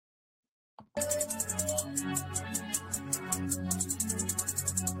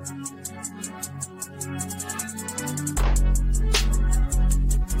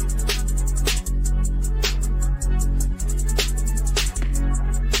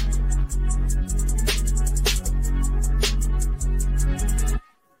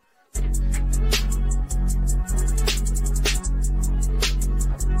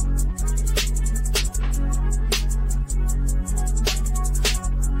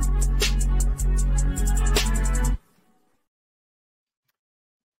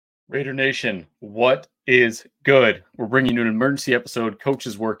Raider Nation, what is good? We're bringing you an emergency episode. Coach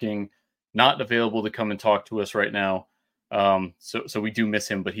is working, not available to come and talk to us right now. So we do miss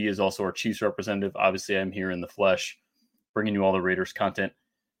him, but he is also our Chiefs representative. Obviously, I'm here in the flesh, bringing you all the Raiders content.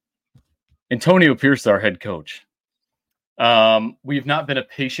 Antonio Pierce, our head coach. We've not been a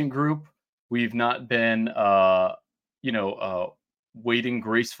patient group. We've not been, waiting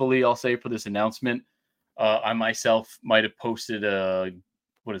gracefully, I'll say, for this announcement. I myself might have posted a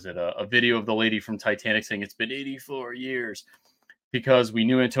video of the lady from Titanic saying it's been 84 years because we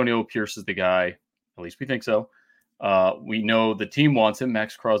knew Antonio Pierce is the guy. At least we think so. We know the team wants him.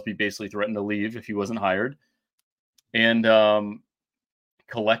 Max Crosby basically threatened to leave if he wasn't hired. And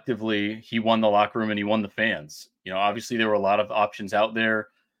collectively, he won the locker room and he won the fans. Obviously there were a lot of options out there.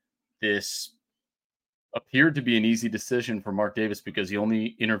 This appeared to be an easy decision for Mark Davis because he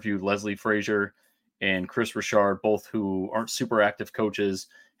only interviewed Leslie Frazier and Chris Richard, both who aren't super active coaches,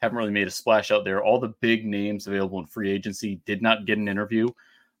 haven't really made a splash out there. All the big names available in free agency did not get an interview.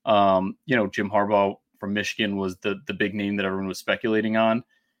 Jim Harbaugh from Michigan was the big name that everyone was speculating on,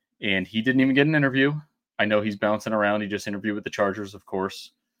 and he didn't even get an interview. I know he's bouncing around. He just interviewed with the Chargers, of course,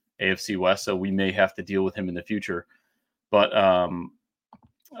 AFC West, so we may have to deal with him in the future. But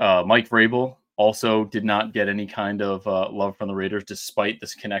Mike Vrabel also did not get any kind of love from the Raiders, despite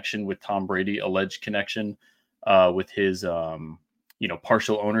this connection with Tom Brady, alleged connection with his,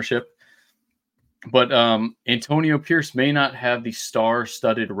 partial ownership. But Antonio Pierce may not have the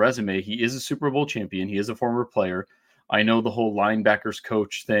star-studded resume. He is a Super Bowl champion. He is a former player. I know the whole linebackers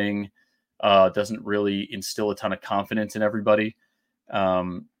coach thing doesn't really instill a ton of confidence in everybody.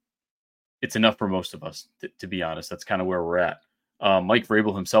 It's enough for most of us, to be honest. That's kind of where we're at. Mike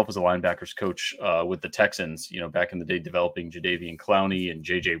Vrabel himself was a linebackers coach with the Texans, back in the day, developing Jadeveon Clowney and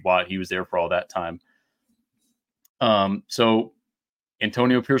J.J. Watt. He was there for all that time. So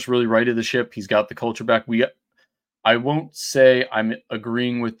Antonio Pierce really righted the ship. He's got the culture back. I won't say I'm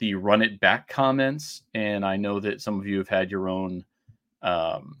agreeing with the run it back comments, and I know that some of you have had your own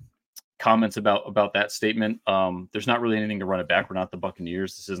comments about that statement. There's not really anything to run it back. We're not the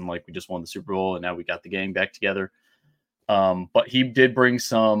Buccaneers. This isn't like we just won the Super Bowl and now we got the gang back together. But he did bring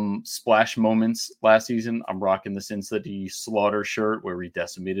some splash moments last season. I'm rocking the Cincinnati Slaughter shirt where he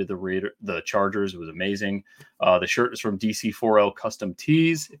decimated the Chargers. It was amazing. The shirt is from DC4L Custom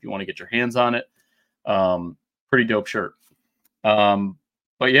Tees if you want to get your hands on it. Pretty dope shirt.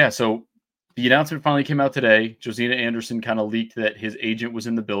 But yeah, so the announcement finally came out today. Josina Anderson kind of leaked that his agent was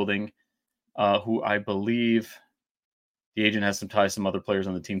in the building, who I believe the agent has some ties to some other players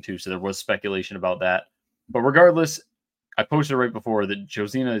on the team too. So there was speculation about that. But regardless, I posted right before that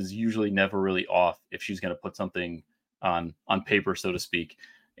Josina is usually never really off if she's going to put something on paper, so to speak.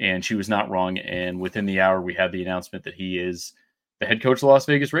 And she was not wrong. And within the hour, we had the announcement that he is the head coach of the Las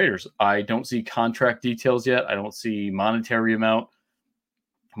Vegas Raiders. I don't see contract details yet. I don't see monetary amount.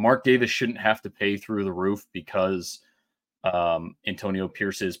 Mark Davis shouldn't have to pay through the roof because Antonio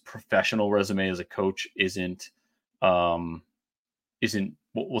Pierce's professional resume as a coach isn't we'll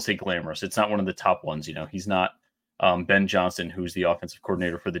say glamorous. It's not one of the top ones. He's not Ben Johnson, who's the offensive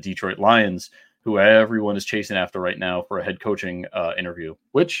coordinator for the Detroit Lions, who everyone is chasing after right now for a head coaching interview,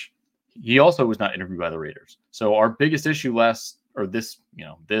 which he also was not interviewed by the Raiders. So our biggest issue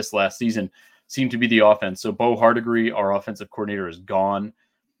this last season seemed to be the offense. So Bo Hardigree, our offensive coordinator, is gone.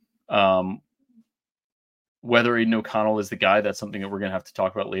 Whether Aiden O'Connell is the guy, that's something that we're going to have to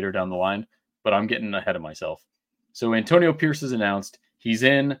talk about later down the line, but I'm getting ahead of myself. So Antonio Pierce is announced. He's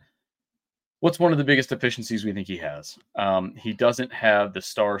in. What's one of the biggest deficiencies we think he has? He doesn't have the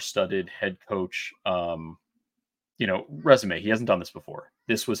star-studded head coach, resume. He hasn't done this before.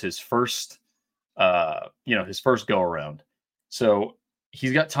 This was his first go-around. So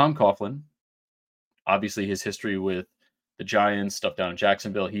he's got Tom Coughlin. Obviously, his history with the Giants, stuff down in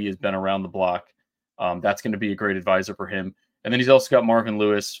Jacksonville. He has been around the block. That's going to be a great advisor for him. And then he's also got Marvin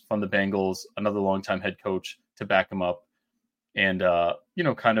Lewis from the Bengals, another longtime head coach, to back him up and,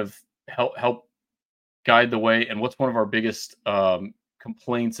 kind of help guide the way. And what's one of our biggest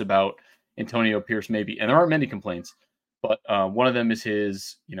complaints about Antonio Pierce maybe, and there aren't many complaints, But one of them is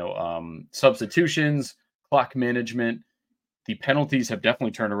his, substitutions, clock management. The penalties have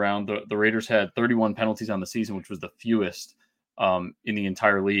definitely turned around. The Raiders had 31 penalties on the season, which was the fewest in the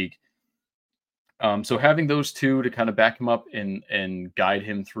entire league. So having those two to kind of back him up and guide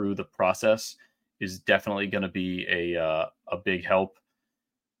him through the process is definitely going to be a big help.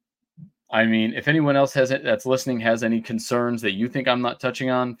 I mean, if anyone else that's listening has any concerns that you think I'm not touching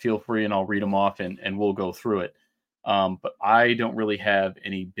on, feel free and I'll read them off and we'll go through it. But I don't really have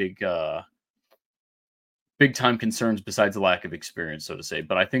any big time concerns besides the lack of experience, so to say.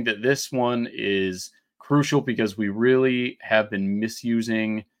 But I think that this one is crucial because we really have been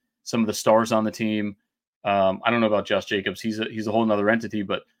misusing some of the stars on the team. I don't know about Josh Jacobs. He's a whole nother entity,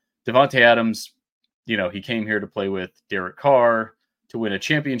 but Davante Adams, he came here to play with Derek Carr to win a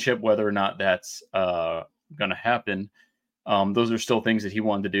championship, whether or not that's going to happen. Those are still things that he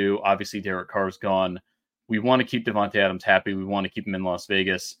wanted to do. Obviously, Derek Carr's gone. We want to keep Davante Adams happy. We want to keep him in Las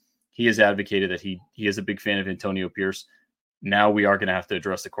Vegas. He has advocated that he is a big fan of Antonio Pierce. Now we are going to have to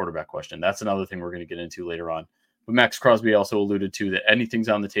address the quarterback question. That's another thing we're going to get into later on. But Max Crosby also alluded to that anything's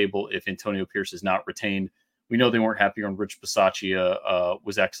on the table if Antonio Pierce is not retained. We know they weren't happy when Rich Bisaccia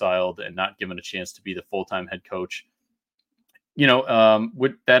was exiled and not given a chance to be the full-time head coach.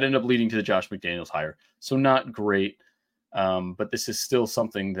 Would that end up leading to the Josh McDaniels hire? So not great, but this is still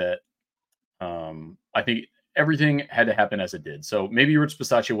something that I think everything had to happen as it did. So maybe Rich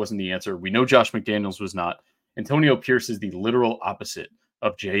Bisaccia wasn't the answer. We know Josh McDaniels was not. Antonio Pierce is the literal opposite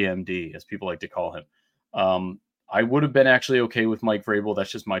of JMD, as people like to call him. I would have been actually okay with Mike Vrabel.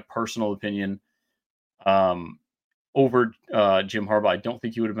 That's just my personal opinion. Over Jim Harbaugh, I don't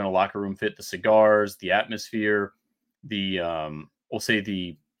think he would have been a locker room fit. The cigars, the atmosphere, we'll say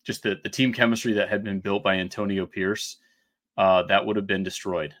the team chemistry that had been built by Antonio Pierce, that would have been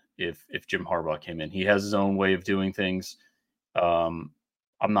destroyed if Jim Harbaugh came in. He has his own way of doing things.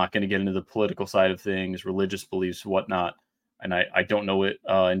 I'm not going to get into the political side of things, religious beliefs, whatnot. And I don't know what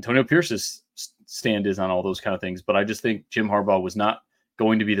Antonio Pierce's stand is on all those kind of things, but I just think Jim Harbaugh was not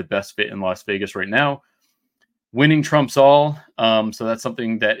going to be the best fit in Las Vegas right now. Winning trumps all, so that's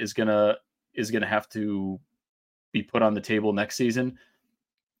something that is gonna have to be put on the table next season.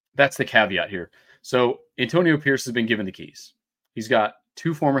 That's the caveat here. So Antonio Pierce has been given the keys. He's got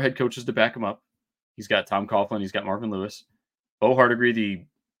two former head coaches to back him up. He's got Tom Coughlin. He's got Marvin Lewis. Bo Hardegree, the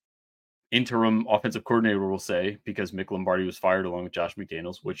interim offensive coordinator, will say, because Mick Lombardi was fired along with Josh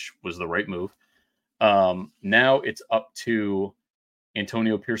McDaniels, which was the right move. Now it's up to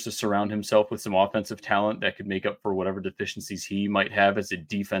Antonio Pierce to surround himself with some offensive talent that could make up for whatever deficiencies he might have as a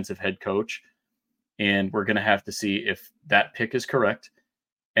defensive head coach. And we're going to have to see if that pick is correct.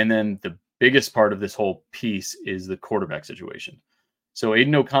 And then the biggest part of this whole piece is the quarterback situation. So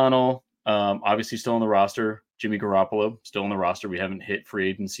Aiden O'Connell, obviously still on the roster. Jimmy Garoppolo, still on the roster. We haven't hit free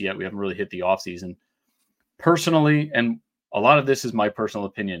agency yet. We haven't really hit the offseason. Personally, and a lot of this is my personal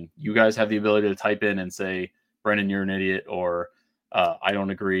opinion, you guys have the ability to type in and say, Brendan, you're an idiot, or I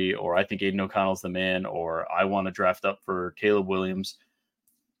don't agree, or I think Aiden O'Connell's the man, or I want to draft up for Caleb Williams.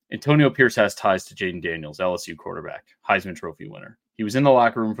 Antonio Pierce has ties to Jaden Daniels, LSU quarterback, Heisman Trophy winner. He was in the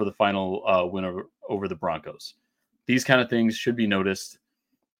locker room for the final win over the Broncos. These kind of things should be noticed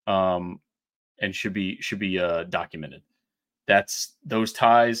and should be documented. Those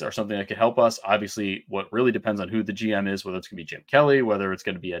ties are something that could help us. Obviously, what really depends on who the GM is, whether it's going to be Jim Kelly, whether it's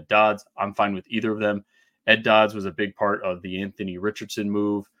going to be Ed Dodds. I'm fine with either of them. Ed Dodds was a big part of the Anthony Richardson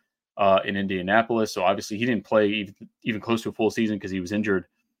move in Indianapolis. So obviously he didn't play even close to a full season because he was injured.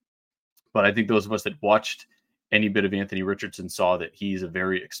 But I think those of us that watched any bit of Anthony Richardson saw that he's a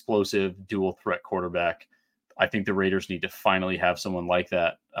very explosive dual threat quarterback. I think the Raiders need to finally have someone like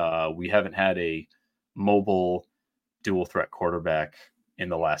that. We haven't had a mobile dual threat quarterback in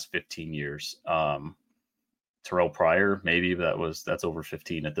the last 15 years. Terrell Pryor, maybe that's over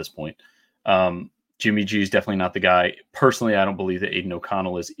 15 at this point. Jimmy G is definitely not the guy. Personally, I don't believe that Aiden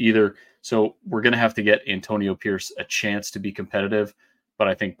O'Connell is either. So we're going to have to get Antonio Pierce a chance to be competitive. But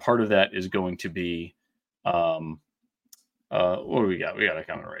I think part of that is going to be, what do we got? We got a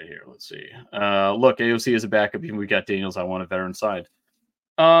comment right here. Let's see. Look, AOC is a backup. Even we got Daniels. I want a veteran side.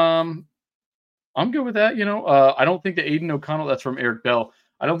 I'm good with that. I don't think that Aiden O'Connell, that's from Eric Bell.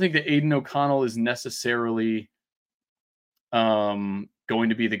 I don't think that Aiden O'Connell is necessarily going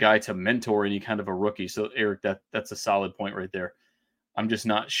to be the guy to mentor any kind of a rookie. So Eric, that's a solid point right there. I'm just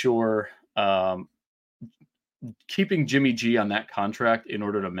not sure. Keeping Jimmy G on that contract in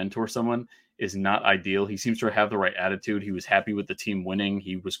order to mentor someone is not ideal. He seems to have the right attitude. He was happy with the team winning.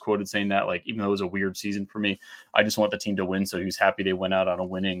 He was quoted saying that, like, even though it was a weird season for me, I just want the team to win. So he was happy they went out on a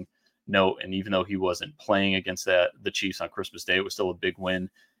winning note. And even though he wasn't playing against the Chiefs on Christmas Day, it was still a big win.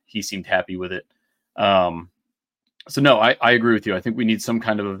 He seemed happy with it. So no, I agree with you. I think we need some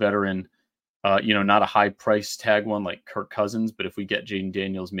kind of a veteran, not a high price tag one like Kirk Cousins, but if we get Jaden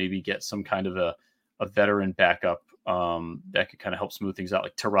Daniels, maybe get some kind of a veteran backup that could kind of help smooth things out,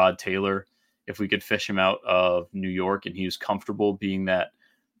 like Tyrod Taylor. If we could fish him out of New York and he was comfortable being that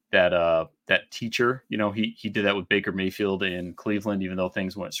teacher, he did that with Baker Mayfield in Cleveland, even though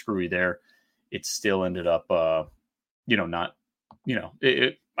things went screwy there, it still ended up, not,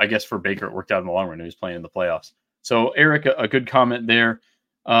 I guess for Baker, it worked out in the long run. He was playing in the playoffs. So Eric, a good comment there.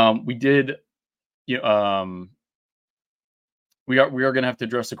 We are going to have to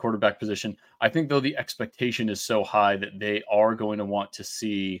address the quarterback position. I think though the expectation is so high that they are going to want to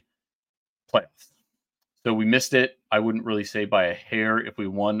see playoffs. So we missed it. I wouldn't really say by a hair. If we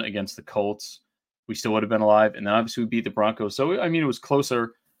won against the Colts, we still would have been alive. And then obviously we beat the Broncos. So, I mean, it was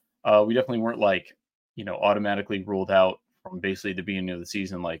closer. We definitely weren't automatically ruled out from basically the beginning of the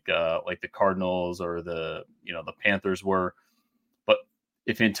season, like the Cardinals or the Panthers were. But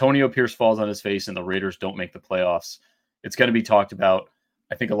if Antonio Pierce falls on his face and the Raiders don't make the playoffs, it's going to be talked about.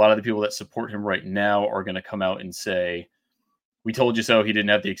 I think a lot of the people that support him right now are going to come out and say, we told you so. He didn't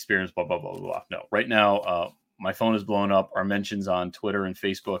have the experience, blah, blah, blah, blah, blah. No, right now, my phone is blowing up. Our mentions on Twitter and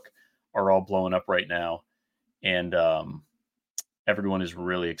Facebook are all blowing up right now. And everyone is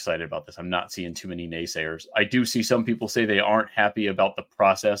really excited about this. I'm not seeing too many naysayers. I do see some people say they aren't happy about the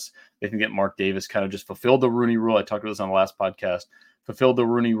process. They think that Mark Davis kind of just fulfilled the Rooney Rule. I talked about this on the last podcast. Fulfilled the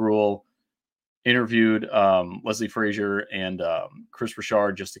Rooney Rule, interviewed Leslie Frazier and Chris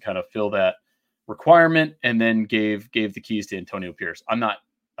Richard just to kind of fill that requirement, and then gave the keys to Antonio Pierce. I'm not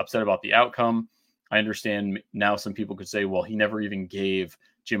upset about the outcome. I understand now some people could say, well, he never even gave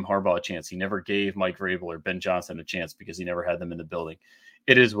Jim Harbaugh a chance. He never gave Mike Vrabel or Ben Johnson a chance because he never had them in the building.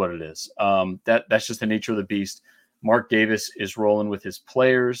 It is what it is. That's just the nature of the beast. Mark Davis is rolling with his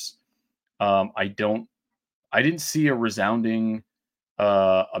players. I didn't see a resounding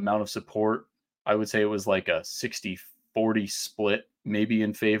amount of support. I would say it was like a 60-40 split, maybe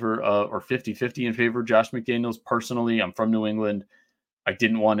in favor of, or 50-50 in favor of Josh McDaniels. Personally, I'm from New England. I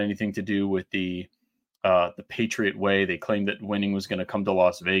didn't want anything to do with the Patriot way. They claimed that winning was going to come to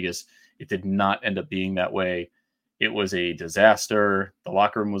Las Vegas. It did not end up being that way. It was a disaster. The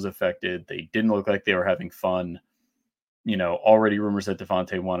locker room was affected. They didn't look like they were having fun. Already rumors that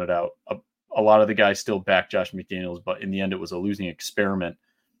Devontae wanted out. A lot of the guys still back Josh McDaniels, but in the end, it was a losing experiment.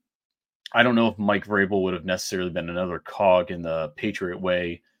 I don't know if Mike Vrabel would have necessarily been another cog in the Patriot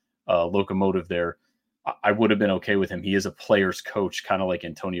way locomotive there. I would have been okay with him. He is a player's coach, kind of like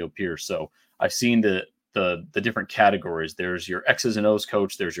Antonio Pierce. So I've seen the different categories. There's your X's and O's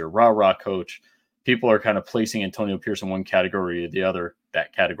coach. There's your rah-rah coach. People are kind of placing Antonio Pierce in one category or the other,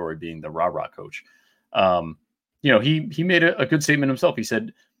 that category being the rah-rah coach. He made a good statement himself. He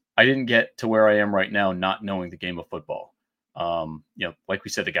said, I didn't get to where I am right now not knowing the game of football. Like we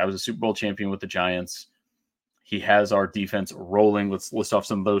said, the guy was a Super Bowl champion with the Giants. He has our defense rolling. Let's list off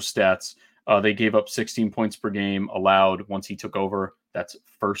some of those stats. They gave up 16 points per game allowed once he took over. That's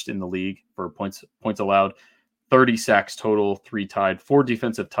first in the league for points allowed. 30 sacks total, 3 tied, 4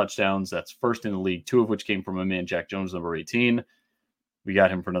 defensive touchdowns. That's first in the league, 2 of which came from a man, Jack Jones, number 18. We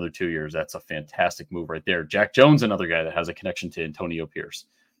got him for another 2 years. That's a fantastic move right there. Jack Jones, another guy that has a connection to Antonio Pierce.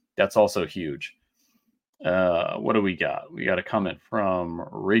 That's also huge. What do we got? We got a comment from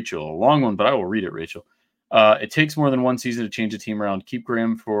Rachel. A long one, but I will read it, Rachel. It takes more than one season to change a team around. Keep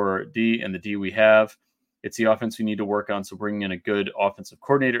Graham for D and the D we have. It's the offense we need to work on, so bringing in a good offensive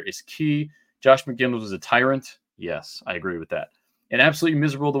coordinator is key. Josh McDaniels was a tyrant. Yes, I agree with that. And absolutely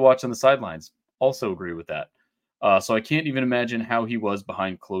miserable to watch on the sidelines. Also agree with that. So I can't even imagine how he was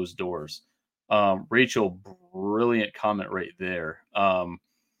behind closed doors. Rachel, brilliant comment right there.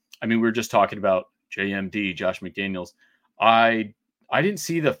 We were just talking about JMD, Josh McDaniels. I didn't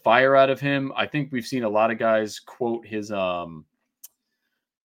see the fire out of him. I think we've seen a lot of guys quote his what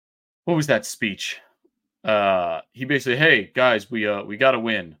was that speech? He basically, hey guys, we got to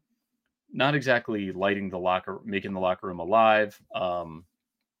win. Not exactly making the locker room alive. The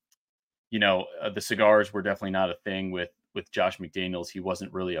cigars were definitely not a thing with Josh McDaniels. He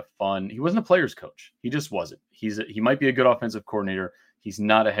wasn't really he wasn't a player's coach. He just wasn't. He might be a good offensive coordinator. He's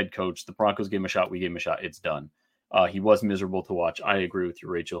not a head coach. The Broncos gave him a shot. We gave him a shot. It's done. He was miserable to watch. I agree with you,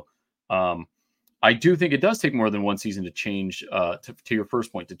 Rachel. I do think it does take more than one season to change, to your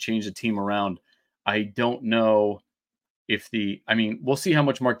first point, to change the team around. I don't know if we'll see how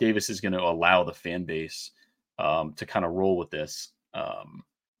much Mark Davis is going to allow the fan base to kind of roll with this.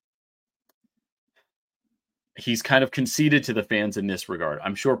 he's kind of conceded to the fans in this regard.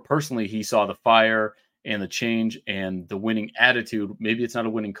 I'm sure personally he saw the fire and the change and the winning attitude. Maybe it's not a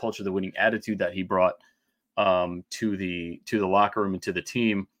winning culture, the winning attitude that he brought to the locker room and to the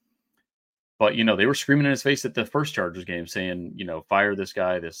team. But, they were screaming in his face at the first Chargers game saying, fire this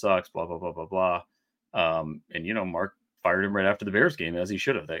guy. This sucks, blah, blah, blah, blah, blah. And Mark fired him right after the Bears game, as he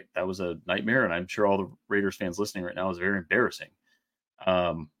should have. That was a nightmare. And I'm sure all the Raiders fans listening right now is very embarrassing.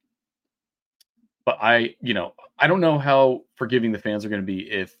 But I don't know how forgiving the fans are going to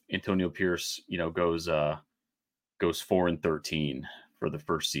be if Antonio Pierce, goes 4-13 for the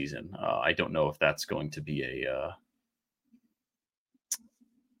first season. I don't know if that's going to be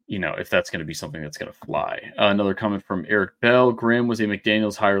if that's going to be something that's going to fly. Another comment from Eric Bell. Graham was a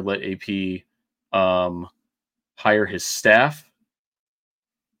McDaniels hire. Let AP hire his staff.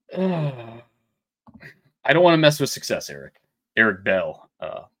 I don't want to mess with success, Eric Bell.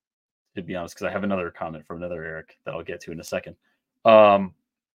 To be honest, because I have another comment from another Eric that I'll get to in a second. Patrick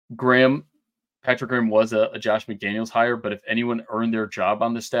Graham was a Josh McDaniels hire, but if anyone earned their job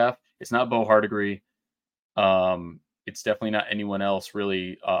on the staff, it's not Bo Hardegree. It's definitely not anyone else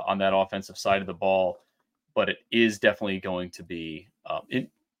really on that offensive side of the ball, but it is definitely going to be,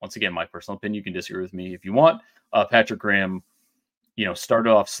 once again, my personal opinion. You can disagree with me if you want. Patrick Graham, started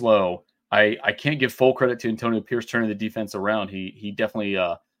off slow. I can't give full credit to Antonio Pierce turning the defense around. He definitely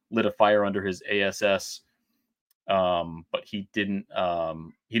lit a fire under his ASS, but he didn't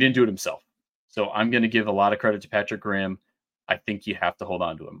do it himself. So I'm going to give a lot of credit to Patrick Graham. I think you have to hold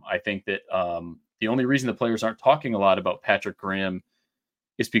on to him. I think that the only reason the players aren't talking a lot about Patrick Graham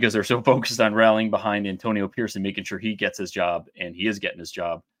is because they're so focused on rallying behind Antonio Pierce and making sure he gets his job, and he is getting his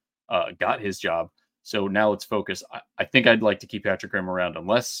job, got his job. So now let's focus. I think I'd like to keep Patrick Graham around,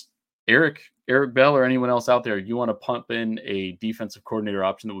 unless Eric Bell or anyone else out there, you want to pump in a defensive coordinator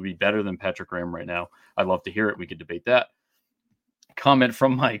option that would be better than Patrick Graham right now. I'd love to hear it. We could debate that. Comment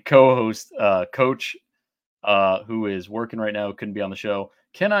from my co-host, Coach, who is working right now, couldn't be on the show.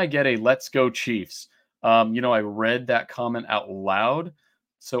 Can I get a let's go Chiefs? I read that comment out loud,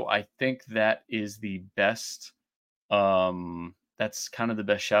 so I think that is the best. That's kind of the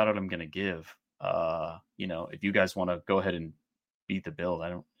best shout out I'm going to give. If you guys want to go ahead and beat the Bills,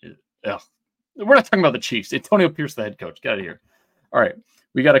 we're not talking about the Chiefs. Antonio Pierce, the head coach. Get out of here. All right.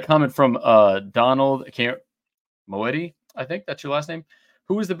 We got a comment from Donald Moetti. I think that's your last name.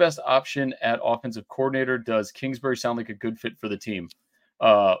 Who is the best option at offensive coordinator? Does Kingsbury sound like a good fit for the team?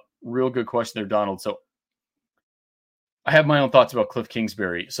 Real good question there, Donald. So I have my own thoughts about Cliff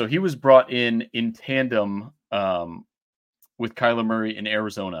Kingsbury. So he was brought in tandem with Kyler Murray in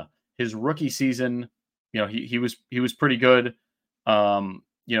Arizona. His rookie season, he was pretty good. And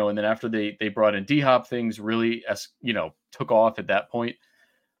then after they brought in D-Hop, things really, took off at that point.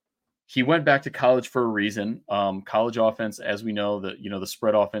 He went back to college for a reason. College offense, as we know, the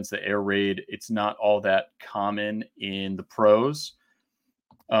spread offense, the air raid, it's not all that common in the pros.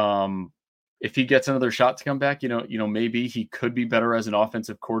 If he gets another shot to come back, maybe he could be better as an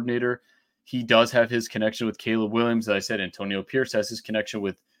offensive coordinator. He does have his connection with Caleb Williams. As I said, Antonio Pierce has his connection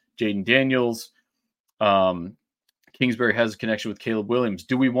with Jaden Daniels. Kingsbury has a connection with Caleb Williams.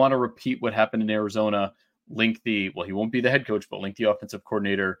 Do we want to repeat what happened in Arizona? He won't be the head coach, but link the offensive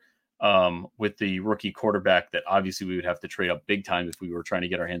coordinator with the rookie quarterback that obviously we would have to trade up big time if we were trying to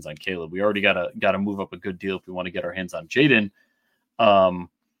get our hands on Caleb. We already got to move up a good deal if we want to get our hands on Jaden.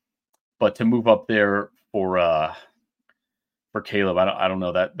 But to move up there for Caleb, I don't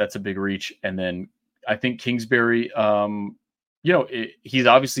know, that's a big reach. And then I think Kingsbury, he's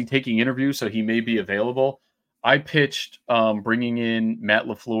obviously taking interviews, so he may be available. I pitched bringing in Matt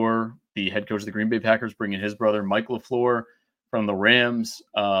LaFleur, the head coach of the Green Bay Packers, bringing his brother Mike LaFleur from the Rams.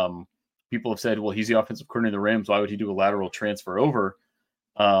 People have said, well, he's the offensive coordinator of the Rams. Why would he do a lateral transfer over?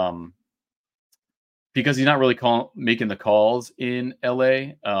 Because he's not really making the calls in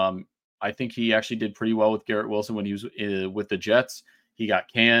LA. I think he actually did pretty well with Garrett Wilson when he was with the Jets. He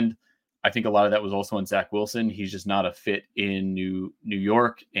got canned. I think a lot of that was also on Zach Wilson. He's just not a fit in New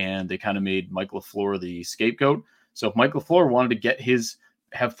York, and they kind of made Mike LaFleur the scapegoat. So if Mike LaFleur wanted to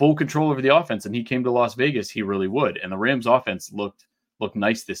have full control over the offense and he came to Las Vegas, he really would. And the Rams offense looked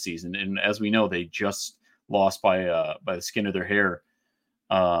nice this season. And as we know, they just lost by the skin of their hair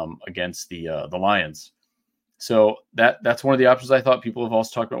against the Lions. So that's one of the options. I thought people have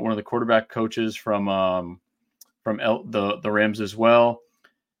also talked about one of the quarterback coaches from the Rams as well.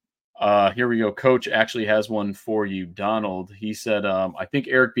 Here we go. Coach actually has one for you, Donald. He said, I think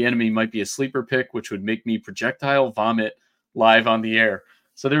Eric Bieniemy might be a sleeper pick, which would make me projectile vomit live on the air.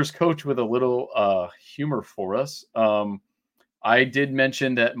 So there's Coach with a little humor for us. I did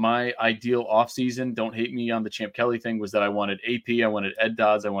mention that my ideal offseason, don't hate me on the Champ Kelly thing, was that I wanted AP, I wanted Ed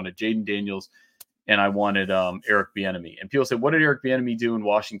Dodds, I wanted Jaden Daniels, and I wanted Eric Bieniemy. And people said, what did Eric Bieniemy do in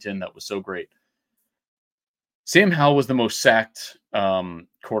Washington that was so great? Sam Howell was the most sacked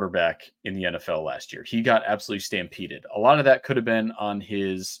quarterback in the NFL last year. He got absolutely stampeded. A lot of that could have been on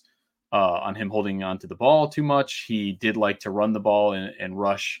him holding on to the ball too much. He did like to run the ball and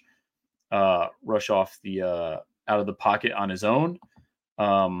rush off the out of the pocket on his own.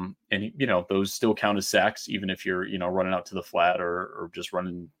 And those still count as sacks, even if you're, running out to the flat or just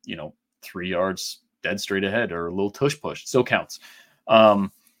running, 3 yards dead straight ahead or a little tush push. It still counts. I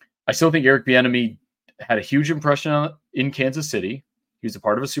still think Eric Bieniemy had a huge impression in Kansas City. He was a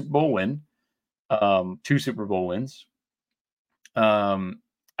part of a Super Bowl win, 2 Super Bowl wins.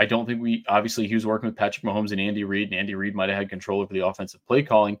 I don't think obviously he was working with Patrick Mahomes and Andy Reid might have had control over the offensive play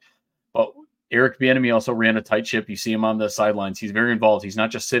calling, but Eric Bieniemy also ran a tight ship. You see him on the sidelines. He's very involved. He's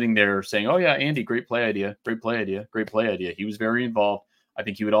not just sitting there saying, oh yeah, Andy, great play idea. He was very involved. I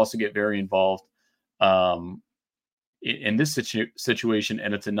think he would also get very involved in this situation.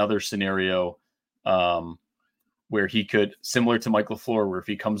 And it's another scenario where he could, similar to Mike LaFleur, where if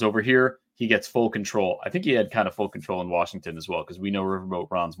he comes over here, he gets full control. I think he had kind of full control in Washington as well, because we know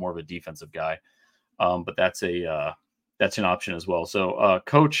Riverboat Ron's more of a defensive guy. But that's an option as well. So,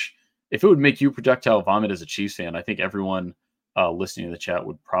 Coach, if it would make you projectile vomit as a Chiefs fan, I think everyone listening to the chat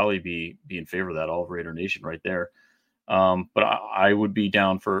would probably be in favor of that. All of Raider Nation right there. But I would be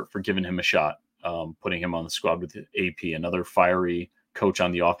down for giving him a shot, putting him on the squad with AP. Another fiery coach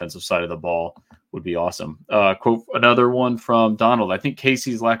on the offensive side of the ball would be awesome. Quote, another one from Donald. I think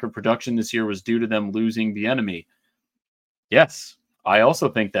KC's lack of production this year was due to them losing Bieniemy. Yes, I also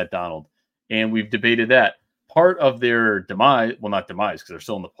think that, Donald. And we've debated that. Part of their demise, well, not demise, because they're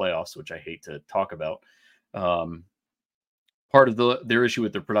still in the playoffs, which I hate to talk about. Part of their issue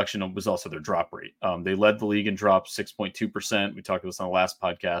with their production was also their drop rate. They led the league in drops, 6.2%. We talked about this on the last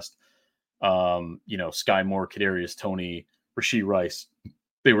podcast. Sky Moore, Kadarius Toney, Rashee Rice,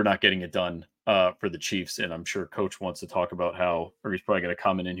 they were not getting it done for the Chiefs. And I'm sure Coach wants to talk about or he's probably going to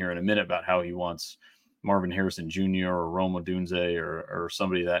comment in here in a minute about how he wants Marvin Harrison Jr. or Rome Odunze or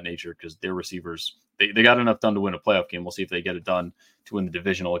somebody of that nature, because their receivers, they got enough done to win a playoff game. We'll see if they get it done to win the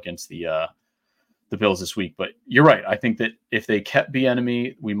divisional against the Bills this week. But you're right. I think that if they kept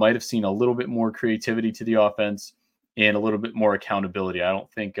Bieniemy, we might have seen a little bit more creativity to the offense and a little bit more accountability. I don't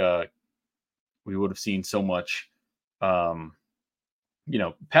think we would have seen so much. Pat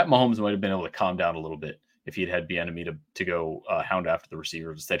Mahomes might have been able to calm down a little bit if he had Bieniemy to go hound after the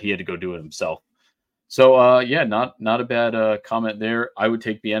receivers. Instead, he had to go do it himself. So, not a bad comment there. I would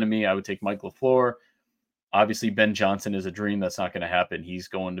take Bieniemy. I would take Mike LaFleur. Obviously, Ben Johnson is a dream. That's not going to happen. He's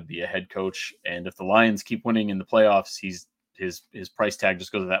going to be a head coach. And if the Lions keep winning in the playoffs, his price tag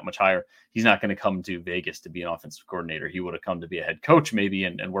just goes that much higher. He's not going to come to Vegas to be an offensive coordinator. He would have come to be a head coach maybe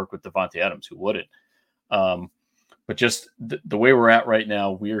and work with Davante Adams, who wouldn't. But just the way we're at right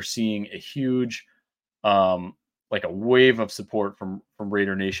now, we are seeing a huge, like a wave of support from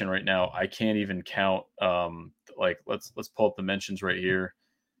Raider Nation right now. I can't even count. Let's pull up the mentions right here.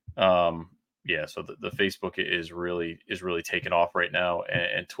 So the Facebook is really taking off right now,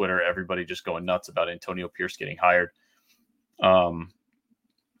 and Twitter, everybody just going nuts about Antonio Pierce getting hired. And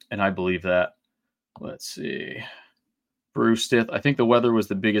I believe that. Let's see. Bruce Stith, I think the weather was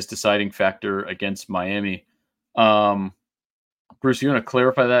the biggest deciding factor against Miami. Bruce, you want to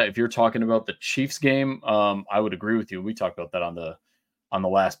clarify that? If you're talking about the Chiefs game, I would agree with you. We talked about that on the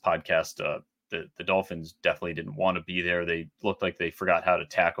last podcast. The Dolphins definitely didn't want to be there. They looked like they forgot how to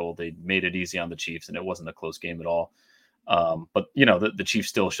tackle. They made it easy on the Chiefs, and it wasn't a close game at all. But the Chiefs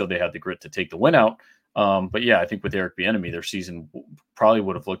still showed they had the grit to take the win out. But yeah, I think with Eric Bieniemy, their season probably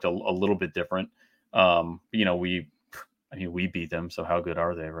would have looked a little bit different. We beat them, so how good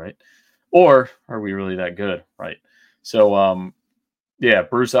are they, right? Or are we really that good, right? So,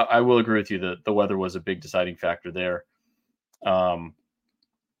 Bruce, I will agree with you that the weather was a big deciding factor there.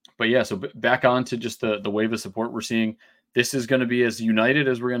 But yeah, so back on to just the wave of support we're seeing. This is going to be as united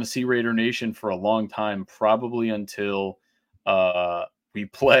as we're going to see Raider Nation for a long time, probably until we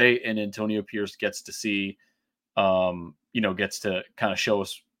play and Antonio Pierce gets to see, gets to kind of show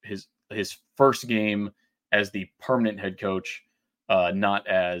us his first game as the permanent head coach, not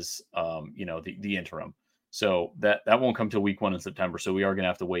as, the interim. So that won't come till week 1 in September. So we are going to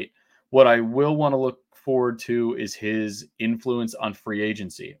have to wait. What I will want to look forward to is his influence on free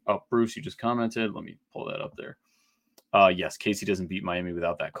agency. Oh, Bruce, you just commented. Let me pull that up there. Yes, Casey doesn't beat Miami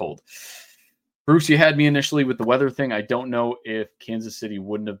without that cold. Bruce, you had me initially with the weather thing. I don't know if Kansas City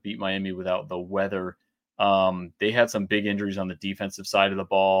wouldn't have beat Miami without the weather They had some big injuries on the defensive side of the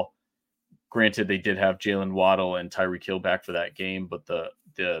ball. Granted, they did have Jalen Waddle and Tyreek Hill back for that game, but the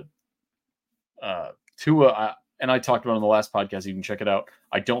Tua, and I talked about it on the last podcast. You can check it out.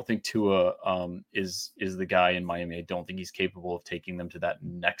 I don't think Tua is the guy in Miami. I don't think he's capable of taking them to that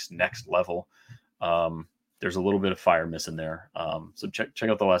next level. There's a little bit of fire missing there. So check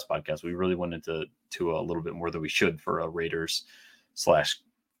out the last podcast. We really went into Tua a little bit more than we should for a Raiders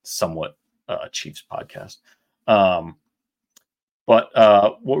 / somewhat Chiefs podcast. But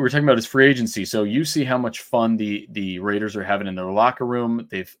what we're talking about is free agency. So you see how much fun the Raiders are having in their locker room.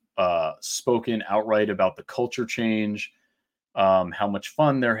 They've spoken outright about the culture change, how much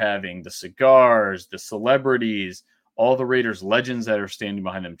fun they're having, the cigars, the celebrities, all the Raiders legends that are standing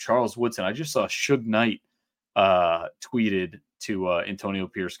behind them. Charles Woodson. I just saw Suge Knight tweeted to Antonio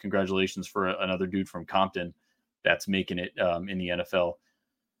Pierce, congratulations for another dude from Compton that's making it in the NFL.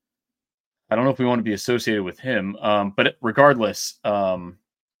 I don't know if we want to be associated with him, but regardless,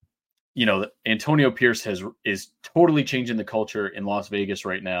 Antonio Pierce is totally changing the culture in Las Vegas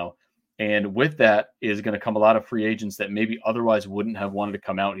right now. And with that is going to come a lot of free agents that maybe otherwise wouldn't have wanted to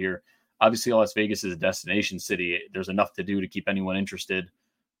come out here. Obviously, Las Vegas is a destination city. There's enough to do to keep anyone interested.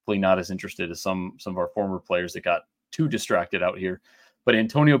 Hopefully not as interested as some of our former players that got too distracted out here. But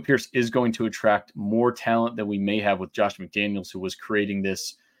Antonio Pierce is going to attract more talent than we may have with Josh McDaniels, who was creating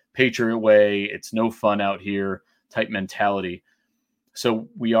this Patriot way, it's no fun out here type mentality. So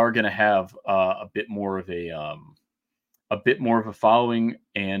we are going to have a bit more of a following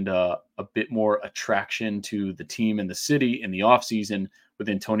and a bit more attraction to the team and the city in the offseason with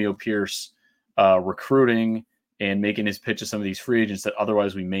Antonio Pierce recruiting and making his pitch to some of these free agents that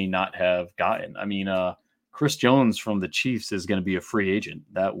otherwise we may not have gotten. I mean, Chris Jones from the Chiefs is going to be a free agent.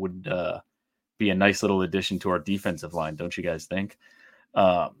 That would be a nice little addition to our defensive line, don't you guys think?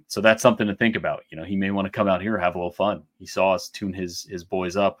 So that's something to think about. He may want to come out here and have a little fun. He saw us tune his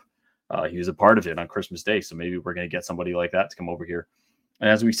boys up. He was a part of it on Christmas Day. So maybe we're going to get somebody like that to come over here. And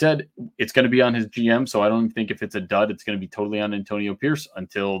as we said, it's going to be on his GM. So I don't even think if it's a dud, it's going to be totally on Antonio Pierce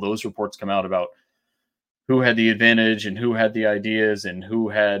until those reports come out about who had the advantage and who had the ideas and who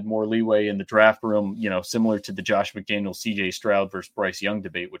had more leeway in the draft room, similar to the Josh McDaniels, CJ Stroud versus Bryce Young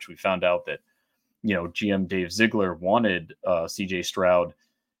debate, which we found out that GM Dave Ziegler wanted CJ Stroud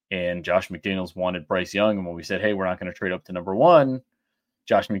and Josh McDaniels wanted Bryce Young. And when we said, hey, we're not going to trade up to number one,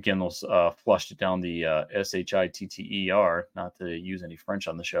 Josh McDaniels flushed it down the SHITTER, not to use any French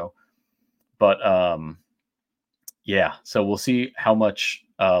on the show. But so we'll see how much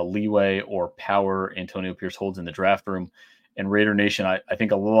leeway or power Antonio Pierce holds in the draft room. And Raider Nation, I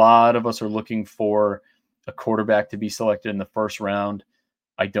think a lot of us are looking for a quarterback to be selected in the first round.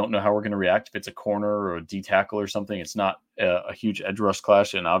 I don't know how we're going to react if it's a corner or a D tackle or something. It's not a huge edge rush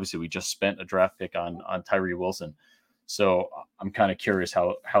clash. And obviously we just spent a draft pick on Tyree Wilson. So I'm kind of curious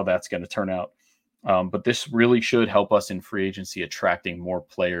how that's going to turn out. But this really should help us in free agency, attracting more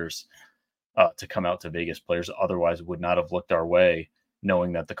players to come out to Vegas. Players otherwise would not have looked our way,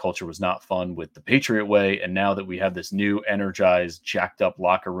 knowing that the culture was not fun with the Patriot way. And now that we have this new energized, jacked up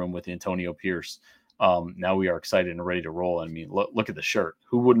locker room with Antonio Pierce, now we are excited and ready to roll. I mean, look at the shirt.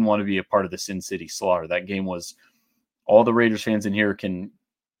 Who wouldn't want to be a part of the Sin City Slaughter? That game was, all the Raiders fans in here can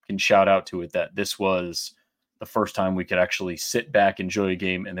shout out to it, that this was the first time we could actually sit back, enjoy a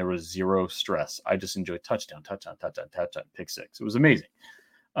game, and there was zero stress. I just enjoyed touchdown, pick six. It was amazing.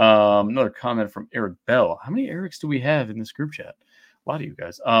 Another comment from Eric Bell. How many Erics do we have in this group chat? A lot of you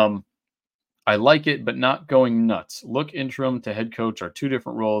guys. I like it, but not going nuts. Look, interim to head coach are two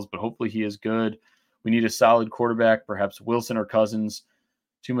different roles, but hopefully he is good. We need a solid quarterback, perhaps Wilson or Cousins.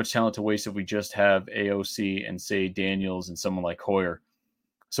 Too much talent to waste if we just have AOC and say Daniels and someone like Hoyer.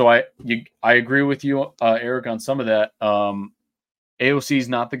 So I agree with you, Eric, on some of that. AOC is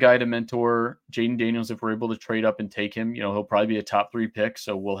not the guy to mentor Jaden Daniels if we're able to trade up and take him. He'll probably be a top 3 pick,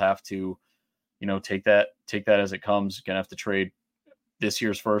 so we'll have to, take that as it comes. Gonna have to trade this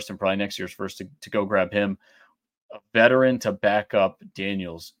year's first and probably next year's first to go grab him. A veteran to back up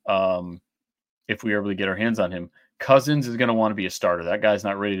Daniels. If we are able to get our hands on him. Cousins is going to want to be a starter. That guy's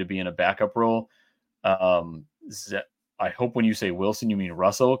not ready to be in a backup role. I hope when you say Wilson, you mean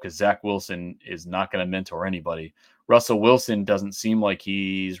Russell, because Zach Wilson is not going to mentor anybody. Russell Wilson doesn't seem like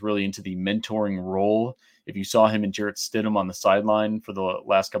he's really into the mentoring role. If you saw him and Jarrett Stidham on the sideline for the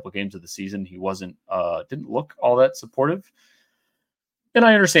last couple of games of the season, he didn't look all that supportive. And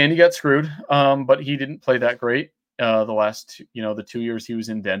I understand he got screwed, but he didn't play that great. The last, the 2 years he was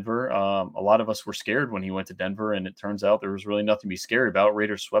in Denver, a lot of us were scared when he went to Denver, and it turns out there was really nothing to be scared about.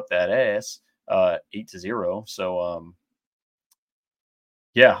 Raiders swept that ass 8-0. So,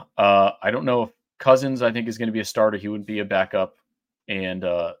 I don't know if Cousins, I think, is going to be a starter. He would be a backup. And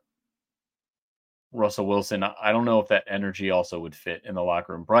Russell Wilson, I don't know if that energy also would fit in the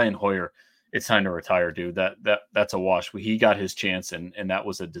locker room. Brian Hoyer, it's time to retire, dude. That's a wash. He got his chance, and that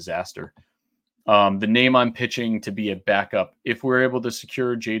was a disaster. The name I'm pitching to be a backup, if we're able to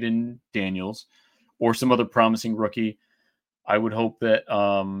secure Jaden Daniels or some other promising rookie, I would hope that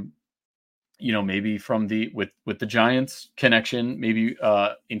maybe from with the Giants connection, maybe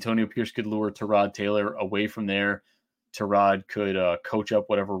Antonio Pierce could lure Tyrod Taylor away from there. Tyrod could coach up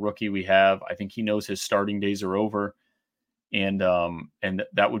whatever rookie we have. I think he knows his starting days are over, and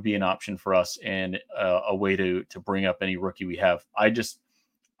that would be an option for us and a way to bring up any rookie we have.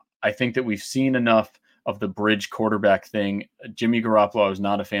 I think that we've seen enough of the bridge quarterback thing. Jimmy Garoppolo, I was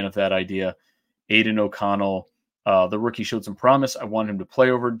not a fan of that idea. Aiden O'Connell, the rookie showed some promise. I wanted him to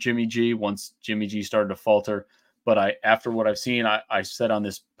play over Jimmy G once Jimmy G started to falter. But after what I've seen, I said on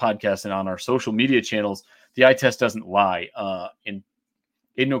this podcast and on our social media channels, the eye test doesn't lie. And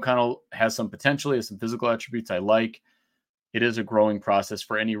Aiden O'Connell has some potential. He has some physical attributes I like. It is a growing process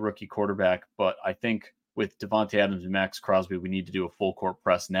for any rookie quarterback. But I think with Devontae Adams and Max Crosby, we need to do a full court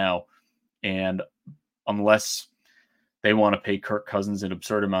press now. And unless they want to pay Kirk Cousins an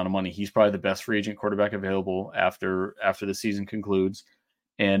absurd amount of money, he's probably the best free agent quarterback available after the season concludes.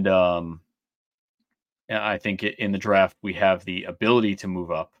 And I think in the draft, we have the ability to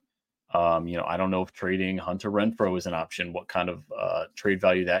move up. I don't know if trading Hunter Renfrow is an option, what kind of trade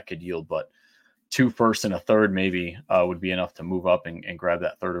value that could yield, but 2 firsts and a third maybe would be enough to move up and grab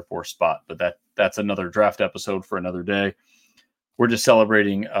that 3rd or 4th spot. But that's another draft episode for another day. We're just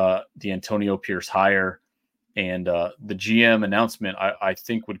celebrating the Antonio Pierce hire, and the GM announcement I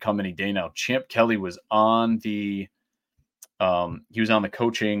think would come any day now. Champ Kelly was on the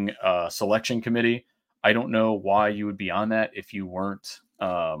coaching selection committee. I don't know why you would be on that if you weren't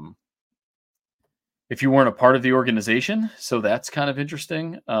a part of the organization. So that's kind of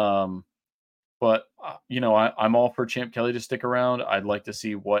interesting. But I'm all for Champ Kelly to stick around. I'd like to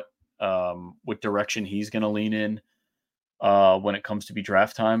see what direction he's going to lean in when it comes to be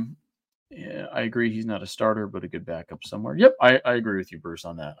draft time. Yeah, I agree. He's not a starter, but a good backup somewhere. Yep. I agree with you, Bruce,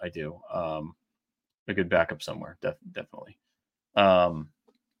 on that. I do. A good backup somewhere. Definitely.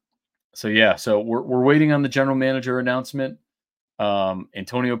 So we're waiting on the general manager announcement.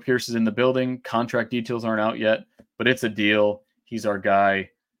 Antonio Pierce is in the building. Contract details aren't out yet, but it's a deal. He's our guy.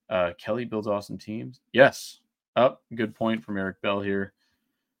 Kelly builds awesome teams. Yes. Good point from Eric Bell here.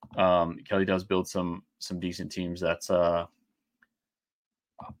 Kelly does build some decent teams. That's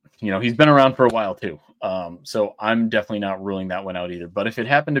he's been around for a while too. So I'm definitely not ruling that one out either. But if it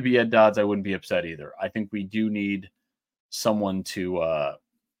happened to be Ed Dodds, I wouldn't be upset either. I think we do need someone to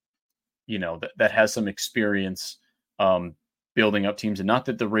that has some experience building up teams, and not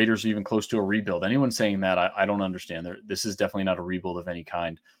that the Raiders are even close to a rebuild. Anyone saying that, I don't understand. This is definitely not a rebuild of any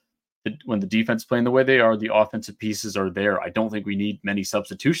kind. When the defense playing the way they are, the offensive pieces are there. I don't think we need many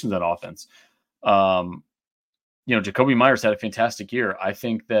substitutions on offense. Jacoby Myers had a fantastic year. I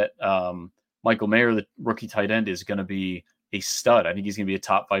think that Michael Mayer, the rookie tight end, is going to be a stud. I think he's going to be a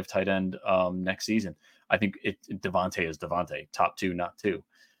top 5 tight end next season. I think Devontae is Devontae, top 2, not 2.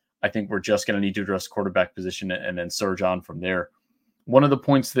 I think we're just going to need to address quarterback position and then surge on from there. One of the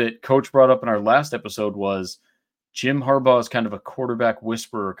points that Coach brought up in our last episode was Jim Harbaugh is kind of a quarterback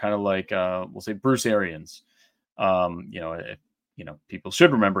whisperer, kind of like we'll say Bruce Arians. People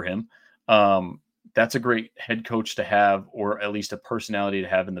should remember him. That's a great head coach to have, or at least a personality to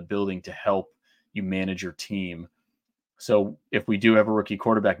have in the building to help you manage your team. So if we do have a rookie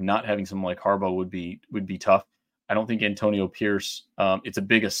quarterback, not having someone like Harbaugh would be tough. I don't think Antonio Pierce, it's a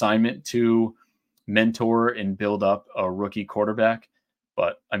big assignment to mentor and build up a rookie quarterback.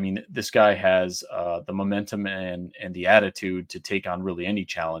 But I mean, this guy has the momentum and the attitude to take on really any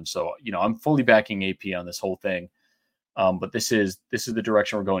challenge. So, I'm fully backing AP on this whole thing. But this is the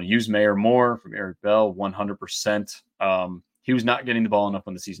direction we're going. Use Mayer more from Eric Bell, 100%. He was not getting the ball enough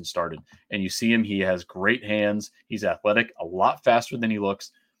when the season started. And you see him, he has great hands. He's athletic, a lot faster than he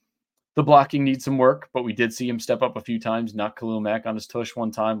looks. The blocking needs some work, but we did see him step up a few times, knock Khalil Mack on his tush one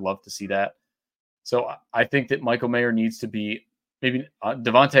time. Love to see that. So I think that Michael Mayer needs to be, maybe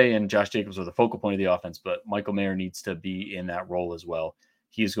Devontae and Josh Jacobs are the focal point of the offense, but Michael Mayer needs to be in that role as well.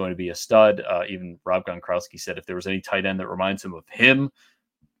 He is going to be a stud. Even Rob Gronkowski said if there was any tight end that reminds him of him,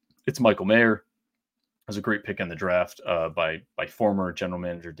 it's Michael Mayer. It was a great pick in the draft by former general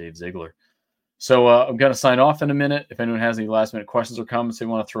manager Dave Ziegler. So I'm going to sign off in a minute. If anyone has any last-minute questions or comments they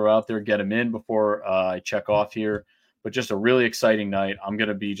want to throw out there, get them in before I check off here. But just a really exciting night. I'm going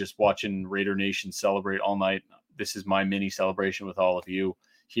to be just watching Raider Nation celebrate all night. This is my mini celebration with all of you.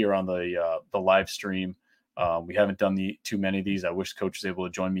 here on the live stream. We haven't done too many of these. I wish Coach was able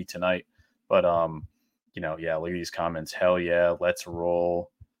to join me tonight, but look at these comments. Hell yeah, let's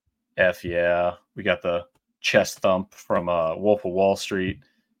roll. F yeah. We got the chest thump from Wolf of Wall Street,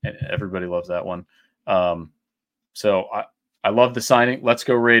 and everybody loves that one. So I love the signing. Let's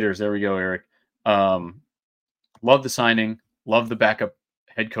go Raiders. There we go, Eric. Love the signing. Love the backup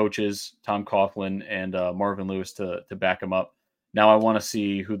head coaches, Tom Coughlin and Marvin Lewis to back him up. Now I want to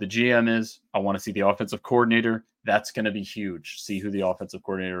see who the GM is. I want to see the offensive coordinator. That's going to be huge. See who the offensive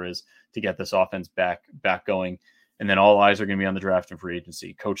coordinator is to get this offense back going. And then all eyes are going to be on the draft and free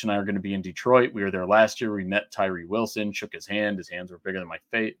agency. Coach and I are going to be in Detroit. We were there last year. We met Tyree Wilson, shook his hand. His hands were bigger than my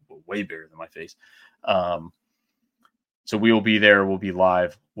face, way bigger than my face. So we will be there. We'll be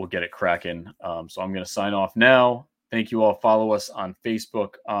live. We'll get it cracking. So I'm going to sign off now. Thank you all. Follow us on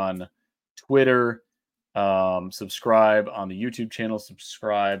Facebook, on Twitter. Subscribe on the YouTube channel.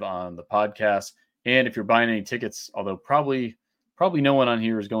 Subscribe on the podcast. And if you're buying any tickets, although probably no one on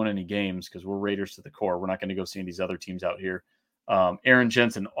here is going to any games because we're Raiders to the core. We're not going to go see these other teams out here. Aaron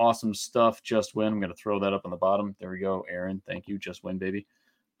Jensen, awesome stuff. Just win. I'm going to throw that up on the bottom. There we go. Aaron, thank you. Just win, baby.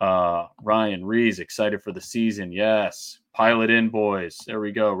 Ryan Rees, excited for the season. Yes. Pile it in, boys. There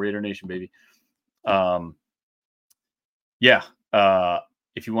we go. Raider Nation, baby.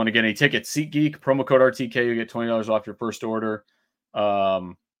 If you want to get any tickets, SeatGeek, promo code RTK, you get $20 off your first order.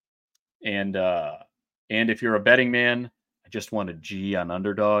 And if you're a betting man, I just won a G on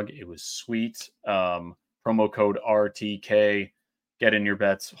Underdog. It was sweet. Promo code RTK, get in your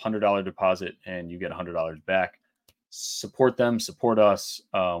bets, $100 deposit, and you get $100 back. Support them, support us.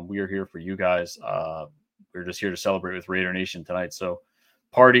 We are here for you guys. We're just here to celebrate with Raider Nation tonight. So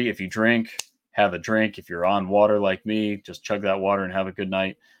party. If you drink, have a drink. If you're on water like me, just chug that water and have a good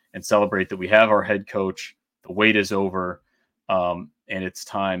night and celebrate that we have our head coach. The wait is over. And it's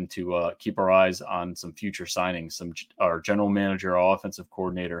time to keep our eyes on some future signings, our general manager, our offensive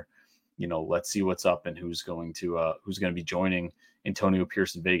coordinator. Let's see what's up and who's going to be joining Antonio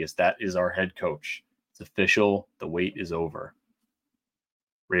Pierce in Vegas. That is our head coach. It's official. The wait is over.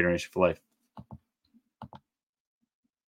 Raider Nation for life.